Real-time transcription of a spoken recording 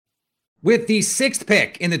With the sixth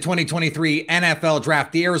pick in the 2023 NFL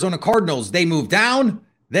Draft, the Arizona Cardinals, they move down,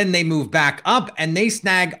 then they move back up, and they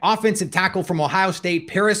snag offensive tackle from Ohio State,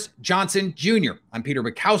 Paris Johnson Jr. I'm Peter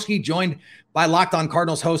Bukowski, joined by Locked On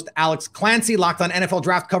Cardinals host Alex Clancy. Locked On NFL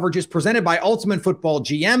Draft coverage is presented by Ultimate Football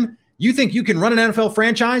GM. You think you can run an NFL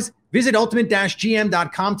franchise? Visit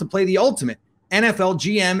ultimate-gm.com to play the ultimate NFL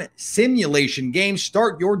GM simulation game.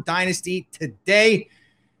 Start your dynasty today.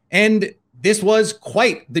 And this was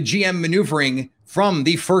quite the GM maneuvering from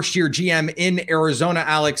the first-year GM in Arizona,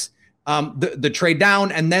 Alex. The trade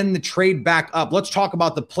down and then the trade back up. Let's talk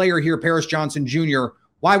about the player here, Paris Johnson Jr.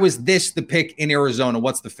 Why was this the pick in Arizona?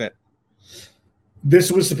 What's the fit?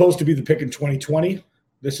 This was supposed to be the pick in 2020.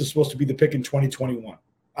 This is supposed to be the pick in 2021.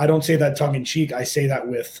 I don't say that tongue-in-cheek. I say that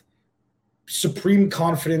with supreme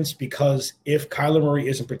confidence because if Kyler Murray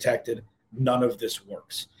isn't protected, none of this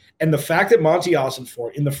works. And the fact that Monty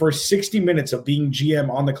Ossenfort, in the first 60 minutes of being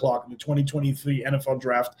GM on the clock in the 2023 NFL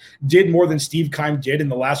Draft, did more than Steve Keim did in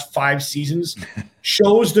the last 5 seasons,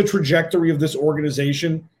 shows the trajectory of this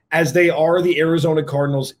organization as they are the Arizona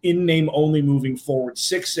Cardinals in name only moving forward.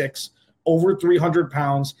 6'6", over 300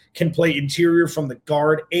 pounds, can play interior from the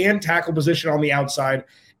guard and tackle position on the outside.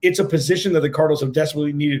 It's a position that the Cardinals have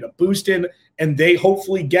desperately needed a boost in, and they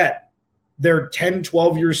hopefully get their 10,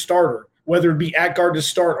 12-year starter, whether it be at guard to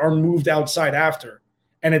start or moved outside after.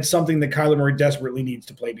 And it's something that Kyler Murray desperately needs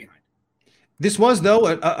to play behind. This was, though,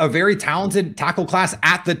 a very talented tackle class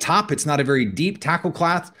at the top. It's not a very deep tackle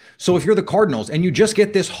class. So if you're the Cardinals and you just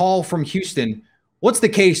get this haul from Houston, what's the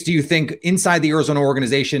case, do you think, inside the Arizona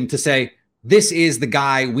organization to say, this is the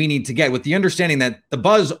guy we need to get, with the understanding that the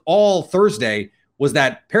buzz all Thursday was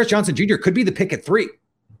that Paris Johnson Jr. could be the pick at 3?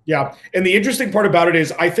 Yeah, and the interesting part about it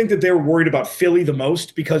is I think that they were worried about Philly the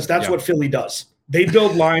most because that's what Philly does. They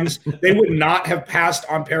build lines. They would not have passed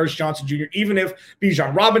on Paris Johnson Jr. even if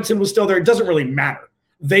Bijan Robinson was still there. It doesn't really matter.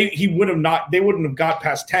 They wouldn't have got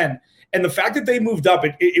past 10. And the fact that they moved up,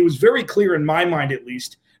 it was very clear in my mind at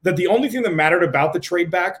least that the only thing that mattered about the trade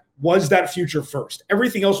back was that future first.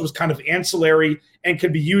 Everything else was kind of ancillary and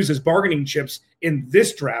could be used as bargaining chips in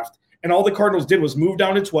this draft. And all the Cardinals did was move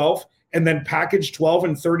down to 12 and then package 12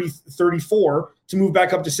 and 34 to move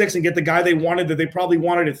back up to 6 and get the guy they wanted that they probably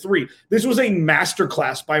wanted at 3. This was a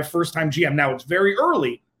masterclass by a first-time GM. Now, it's very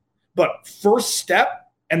early, but first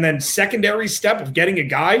step and then secondary step of getting a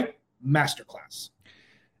guy, masterclass.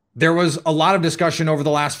 There was a lot of discussion over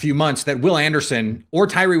the last few months that Will Anderson or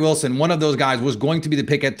Tyree Wilson, one of those guys, was going to be the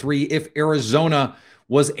pick at 3 if Arizona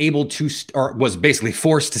was able to, or was basically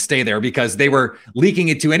forced to stay there because they were leaking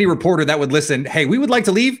it to any reporter that would listen. Hey, we would like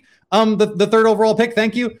to leave the third overall pick.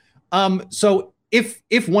 Thank you. So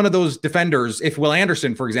if one of those defenders, if Will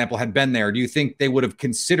Anderson, for example, had been there, do you think they would have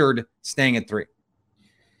considered staying at 3?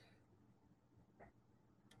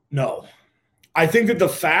 No. I think that the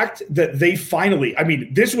fact that they finally,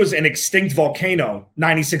 this was an extinct volcano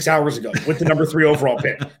 96 hours ago with the number 3 overall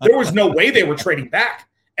pick. There was no way they were trading back.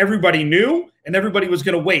 Everybody knew, and everybody was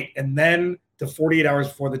going to wait. And then the 48 hours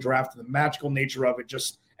before the draft, the magical nature of it,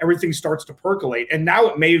 just everything starts to percolate. And now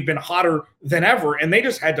it may have been hotter than ever, and they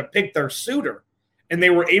just had to pick their suitor. And they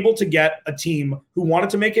were able to get a team who wanted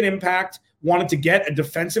to make an impact, wanted to get a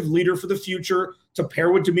defensive leader for the future to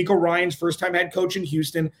pair with DeMeco Ryans, first-time head coach in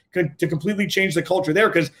Houston, to completely change the culture there,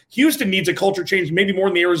 because Houston needs a culture change maybe more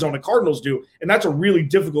than the Arizona Cardinals do, and that's a really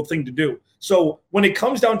difficult thing to do. So when it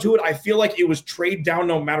comes down to it, I feel like it was trade down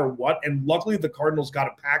no matter what, and luckily the Cardinals got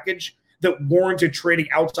a package that warranted trading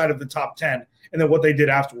outside of the top 10, and then what they did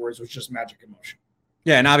afterwards was just magic in motion.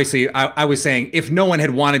 Yeah, and obviously I was saying if no one had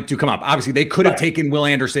wanted to come up, obviously they could have taken Will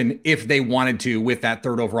Anderson if they wanted to with that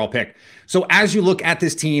 3rd overall pick. So as you look at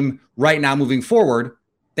this team right now moving forward,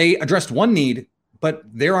 they addressed one need, but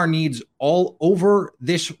there are needs all over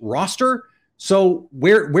this roster. So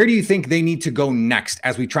where do you think they need to go next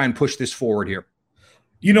as we try and push this forward here?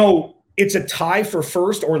 You know, it's a tie for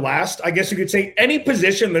first or last. I guess you could say any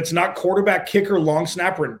position that's not quarterback, kicker, long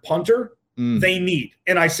snapper, and punter, they need.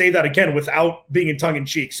 And I say that again without being in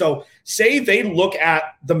tongue-in-cheek. So say they look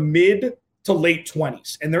at the mid to late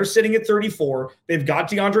 20s, and they're sitting at 34. They've got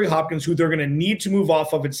DeAndre Hopkins, who they're going to need to move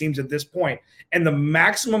off of, it seems, at this point. And the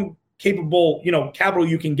maximum capable, capital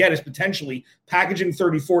you can get is potentially packaging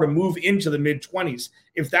 34 to move into the mid-20s.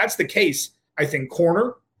 If that's the case, I think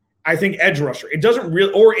corner, I think edge rusher. It doesn't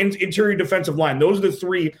really, or interior defensive line. Those are the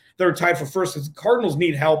 3 that are tied for first. The Cardinals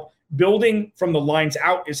need help. Building from the lines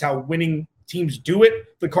out is how winning teams do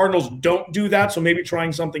it. The Cardinals don't do that, so maybe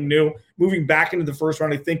trying something new. Moving back into the first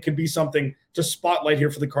round, I think, could be something to spotlight here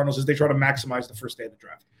for the Cardinals as they try to maximize the first day of the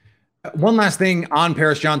draft. One last thing on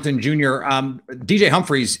Paris Johnson Jr. DJ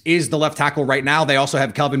Humphries is the left tackle right now. They also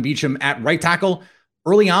have Kelvin Beachum at right tackle.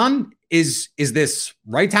 Early on, is this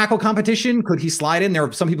right tackle competition? Could he slide in? There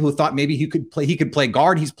are some people who thought maybe he could play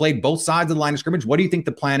guard. He's played both sides of the line of scrimmage. What do you think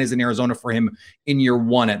the plan is in Arizona for him in year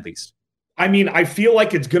one, at least? I mean, I feel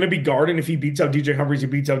like it's going to be guard, and if he beats out DJ Humphries, he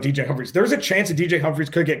beats out DJ Humphries. There's a chance that DJ Humphries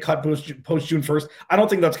could get cut post June 1st. I don't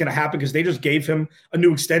think that's going to happen because they just gave him a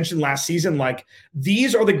new extension last season. Like,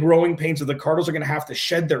 these are the growing pains that the Cardinals are going to have to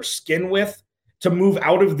shed their skin with to move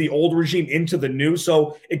out of the old regime into the new.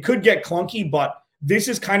 So it could get clunky, but this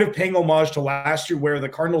is kind of paying homage to last year where the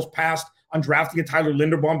Cardinals passed on drafting a Tyler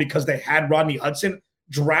Linderbaum because they had Rodney Hudson.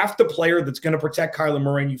 Draft a player that's going to protect Kyler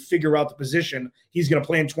Murray, and you figure out the position he's going to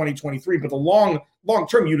play in 2023. But the long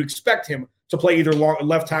term, you'd expect him to play either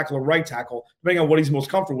left tackle or right tackle, depending on what he's most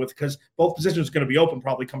comfortable with, because both positions are going to be open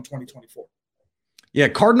probably come 2024. Yeah,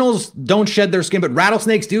 Cardinals don't shed their skin, but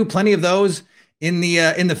rattlesnakes do. Plenty of those in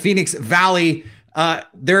the Phoenix Valley.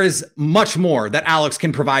 There is much more that Alex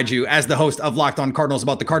can provide you as the host of Locked On Cardinals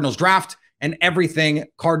about the Cardinals draft and everything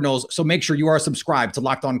Cardinals. So make sure you are subscribed to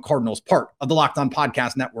Locked On Cardinals, part of the Locked On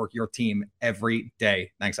Podcast Network, your team every day.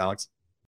 Thanks, Alex.